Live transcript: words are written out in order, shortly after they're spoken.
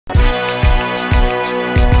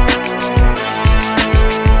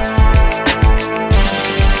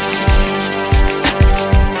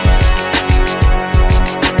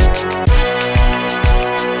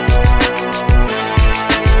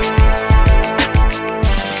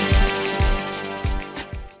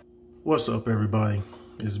What's up, everybody?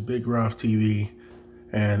 It's BigRafTV,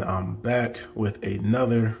 and I'm back with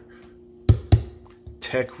another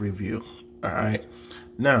tech review. All right,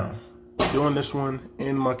 now doing this one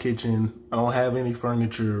in my kitchen. I don't have any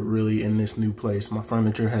furniture really in this new place. My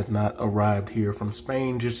furniture has not arrived here from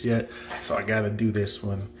Spain just yet, so I gotta do this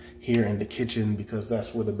one here in the kitchen because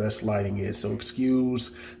that's where the best lighting is. So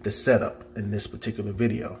excuse the setup in this particular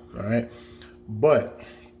video. All right, but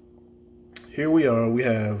here we are. We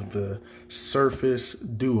have the Surface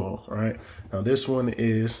Duo. All right, now this one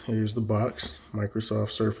is, here's the box,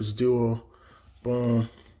 Microsoft Surface Duo. Boom,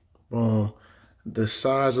 boom. The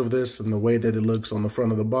size of this and the way that it looks on the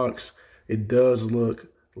front of the box, it does look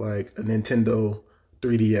like a Nintendo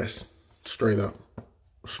 3DS. Straight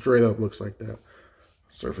up looks like that.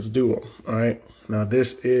 Surface Duo. All right, now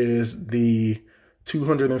this is the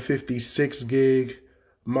 256 gig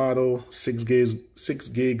model, 6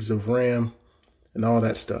 gigs of RAM and all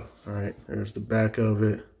that stuff. All right, there's the back of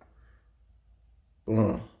it.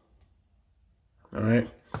 Boom. All right,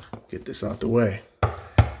 get this out the way.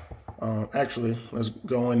 Actually, let's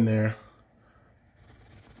go in there,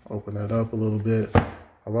 open that up a little bit.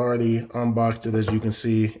 I've already unboxed it. As you can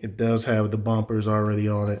see, it does have the bumpers already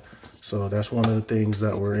on it. So that's one of the things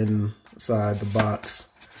that were inside the box.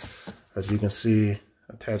 As you can see,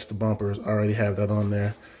 attached to bumpers, I already have that on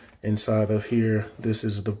there. Inside of here, this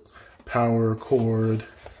is the power cord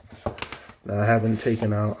that I haven't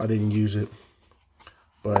taken out. I didn't use it,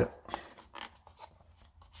 but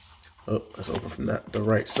oh, let's open from the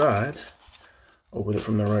right side. Open it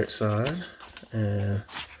from the right side, and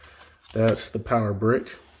that's the power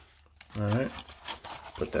brick. All right,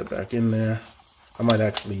 put that back in there. I might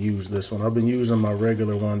actually use this one. I've been using my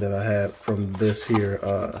regular one that I had from this here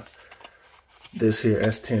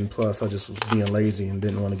S10 Plus. I just was being lazy and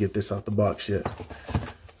didn't want to get this out the box yet.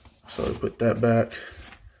 So put that back.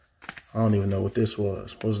 I don't even know what this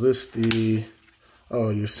was. Was this the,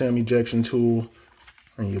 oh, your SIM ejection tool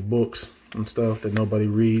and your books and stuff that nobody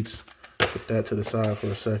reads? Put that to the side for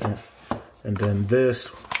a second. And then this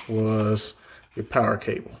was your power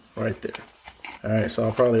cable right there. All right, so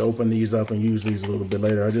I'll probably open these up and use these a little bit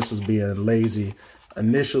later. I just was being lazy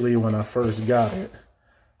initially when I first got it.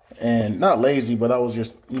 And not lazy, but I was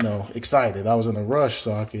just, you know, excited. I was in a rush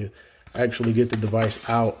so I could actually get the device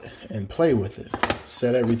out and play with it,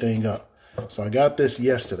 set everything up. So I got this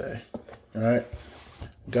yesterday. All right,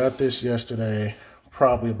 got this yesterday,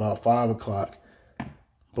 probably about 5 o'clock.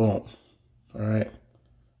 Boom. All right,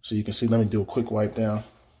 so you can see, let me do a quick wipe down.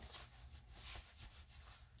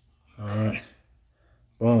 All right,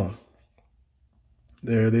 boom,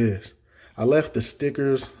 there it is. I left the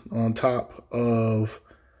stickers on top of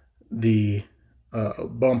the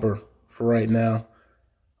bumper for right now,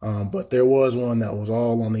 but there was one that was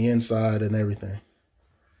all on the inside and everything.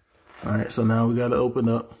 All right, so now we got to open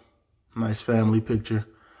up. Nice family picture.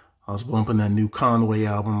 I was bumping that new Conway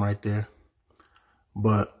album right there,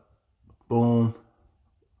 but boom,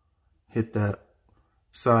 hit that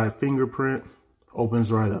side fingerprint,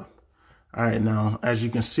 opens right up. All right, now as you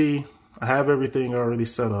can see, I have everything already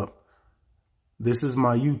set up. This is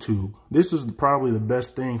my YouTube. This is probably the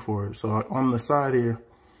best thing for it. So on the side here,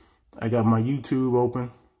 I got my YouTube open.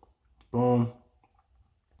 Boom.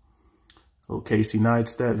 Little Casey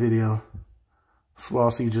Neistat video.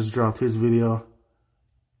 Flossie just dropped his video.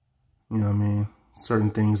 You know what I mean? Certain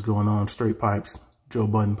things going on. Straight pipes. Joe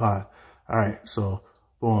Budden pie. All right, so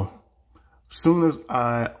boom. As soon as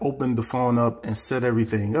I opened the phone up and set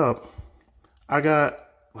everything up, I got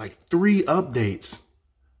like 3 updates.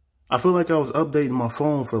 I feel like I was updating my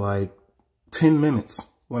phone for like 10 minutes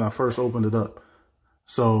when I first opened it up.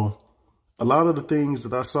 So a lot of the things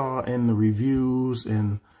that I saw in the reviews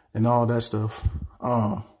and all that stuff,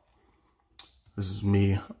 this is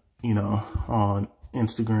me, you know, on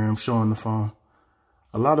Instagram showing the phone.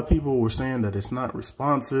 A lot of people were saying that it's not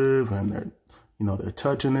responsive and they're, you know, they're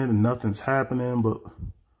touching it and nothing's happening, but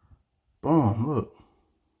boom, look.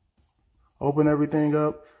 Open everything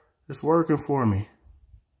up, it's working for me.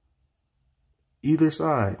 Either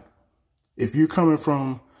side. If you're coming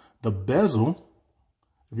from the bezel,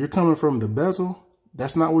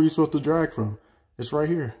 that's not where you're supposed to drag from. It's right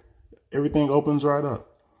here. Everything opens right up.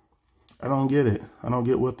 I don't get it. I don't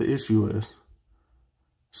get what the issue is.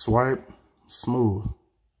 Swipe, smooth.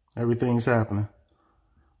 Everything's happening.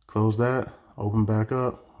 Close that, open back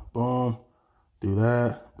up, boom, do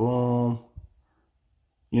that, boom.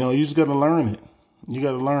 You know, you just gotta learn it. You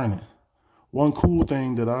gotta learn it. One cool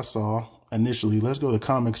thing that I saw initially, let's go to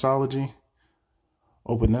Comixology,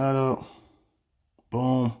 open that up,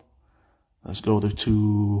 boom. Let's go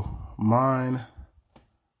to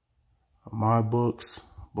my books,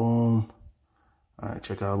 Boom. All right,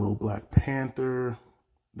 check out a little Black Panther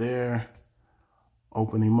there.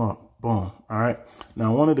 Open him up. Boom. All right.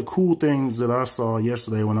 Now, one of the cool things that I saw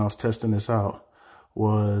yesterday when I was testing this out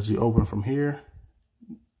was you open from here,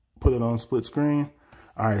 put it on split screen.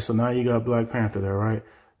 All right, so now you got Black Panther there, right?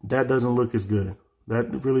 That doesn't look as good.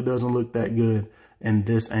 That really doesn't look that good in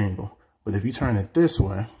this angle. But if you turn it this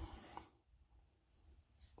way,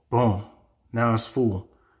 boom, now it's full.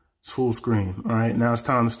 It's full screen, all right? Now it's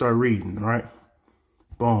time to start reading, all right?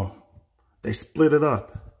 Boom. They split it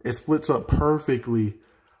up. It splits up perfectly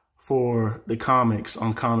for the comics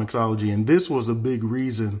on Comixology. And this was a big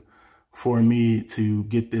reason for me to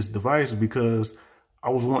get this device, because I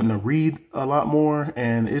was wanting to read a lot more,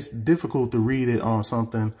 and it's difficult to read it on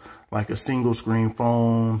something like a single screen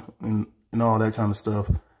phone and all that kind of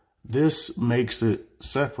stuff. This makes it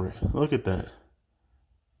separate. Look at that.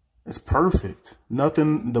 It's perfect.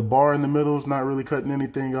 Nothing, the bar in the middle is not really cutting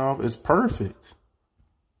anything off. It's perfect.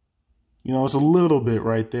 You know, it's a little bit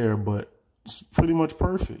right there, but it's pretty much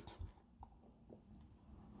perfect.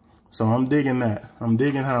 So I'm digging that. I'm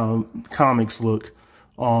digging how comics look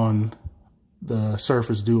on the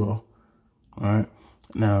Surface Duo. All right.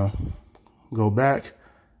 Now, go back.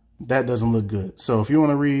 That doesn't look good. So if you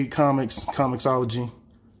want to read comics, Comixology,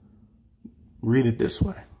 read it this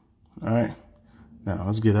way. All right. Now,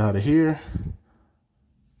 let's get out of here.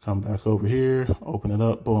 Come back over here. Open it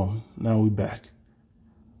up. Boom. Now we back.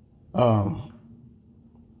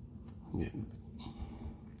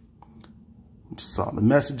 Saw the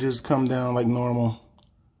messages come down like normal.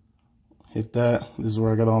 Hit that. This is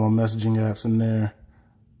where I got all my messaging apps in there.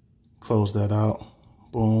 Close that out.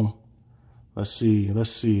 Boom. Let's see. Let's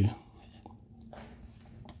see.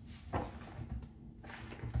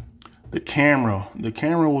 The camera. The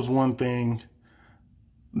camera was one thing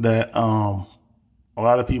that a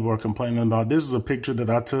lot of people are complaining about. This is a picture that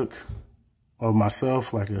I took of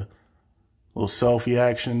myself, like a little selfie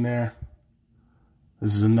action there.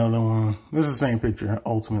 This is another one. This is the same picture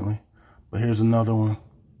ultimately, but here's another one.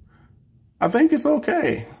 I think it's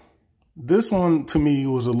okay. This one to me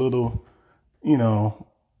was a little, you know,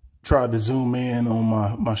 tried to zoom in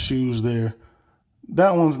on my shoes there.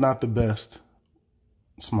 That one's not the best.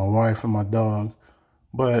 It's my wife and my dog.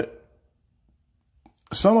 But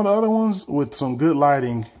some of the other ones with some good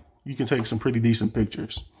lighting, you can take some pretty decent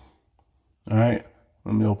pictures. All right,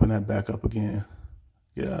 let me open that back up again.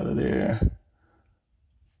 Get out of there.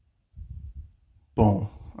 Boom.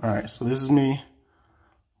 All right, so this is me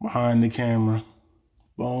behind the camera.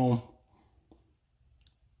 Boom.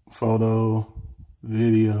 Photo,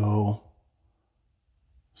 video,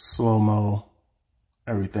 slow-mo,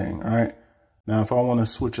 everything. All right. Now, if I want to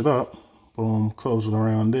switch it up, boom, close it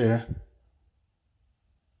around there.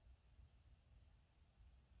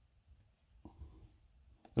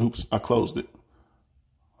 Oops, I closed it.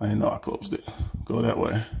 I didn't know I closed it. Go that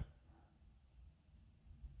way.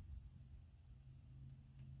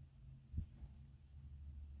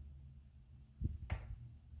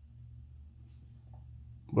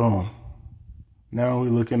 Boom. Now we're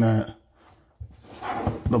looking at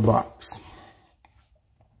the box.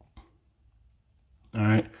 All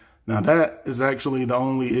right. Now that is actually the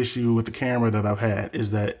only issue with the camera that I've had,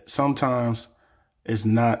 is that sometimes it's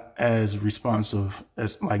not as responsive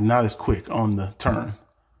as, like, not as quick on the turn.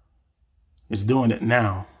 It's doing it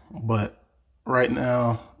now, but right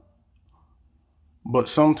now, but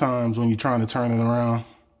sometimes when you're trying to turn it around,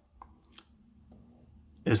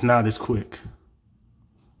 it's not as quick.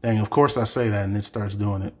 Dang, of course I say that and it starts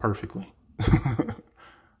doing it perfectly.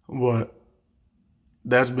 But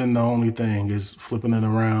that's been the only thing, is flipping it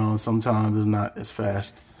around. Sometimes it's not as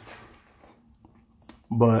fast.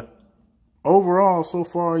 But overall, so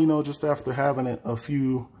far, you know, just after having it a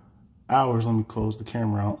few hours, let me close the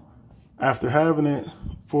camera out. After having it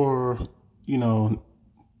for, you know,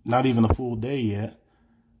 not even a full day yet,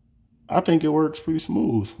 I think it works pretty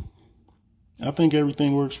smooth. I think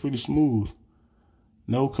everything works pretty smooth.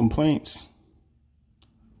 No complaints.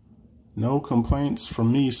 No complaints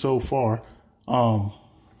from me so far.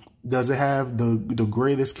 Does it have the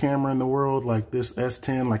greatest camera in the world, like this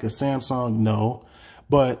S10, like a Samsung? No.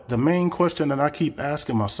 But the main question that I keep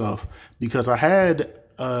asking myself, because I had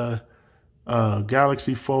a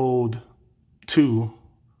Galaxy Fold 2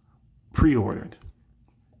 pre-ordered,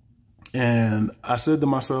 and I said to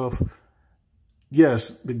myself, yes,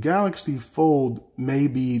 the Galaxy Fold may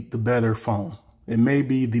be the better phone. It may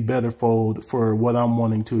be the better fold for what I'm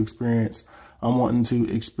wanting to experience. I'm wanting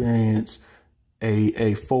to experience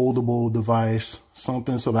a foldable device,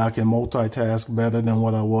 something so that I can multitask better than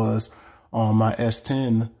what I was on my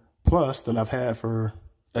S10 Plus that I've had for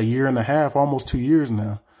a year and a half, almost 2 years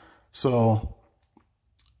now. So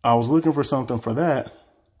I was looking for something for that,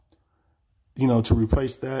 you know, to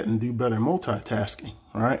replace that and do better multitasking,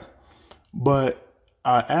 right? But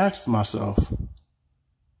I asked myself,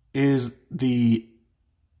 is the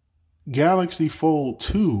Galaxy Fold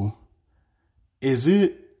 2, is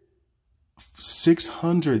it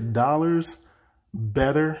 $600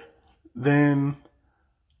 better than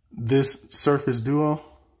this Surface Duo?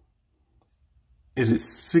 Is it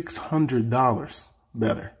 $600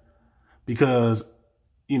 better? Because,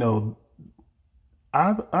 you know,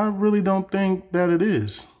 I really don't think that it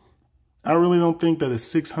is. I really don't think that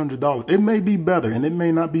it's $600. It may be better and it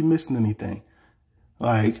may not be missing anything.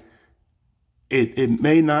 Like, it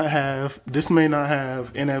may not have, this may not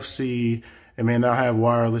have NFC, it may not have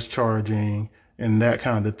wireless charging and that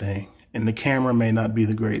kind of thing. And the camera may not be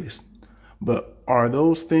the greatest. But are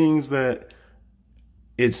those things that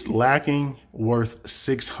it's lacking worth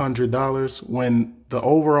 $600 when the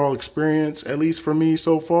overall experience, at least for me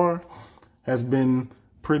so far, has been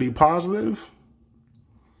pretty positive?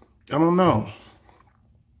 I don't know.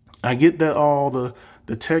 I get that all the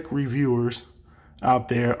tech reviewers out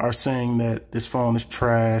there are saying that this phone is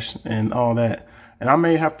trash and all that. And I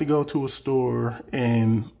may have to go to a store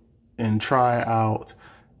and try out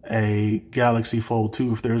a Galaxy Fold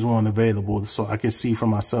 2 if there's one available so I can see for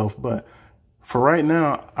myself. But for right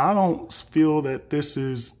now, I don't feel that this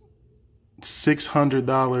is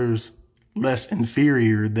 $600 less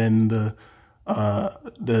inferior than the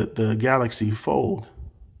Galaxy Fold.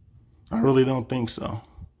 I really don't think so.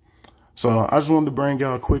 So I just wanted to bring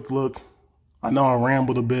y'all a quick look. I know I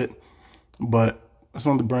rambled a bit, but I just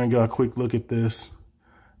wanted to bring y'all a quick look at this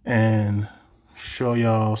and show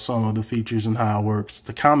y'all some of the features and how it works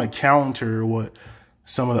to kind of counter what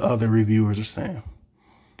some of the other reviewers are saying.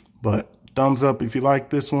 But thumbs up if you like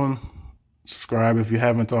this one. Subscribe if you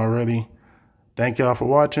haven't already. Thank y'all for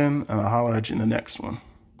watching, and I'll holler at you in the next one.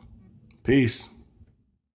 Peace.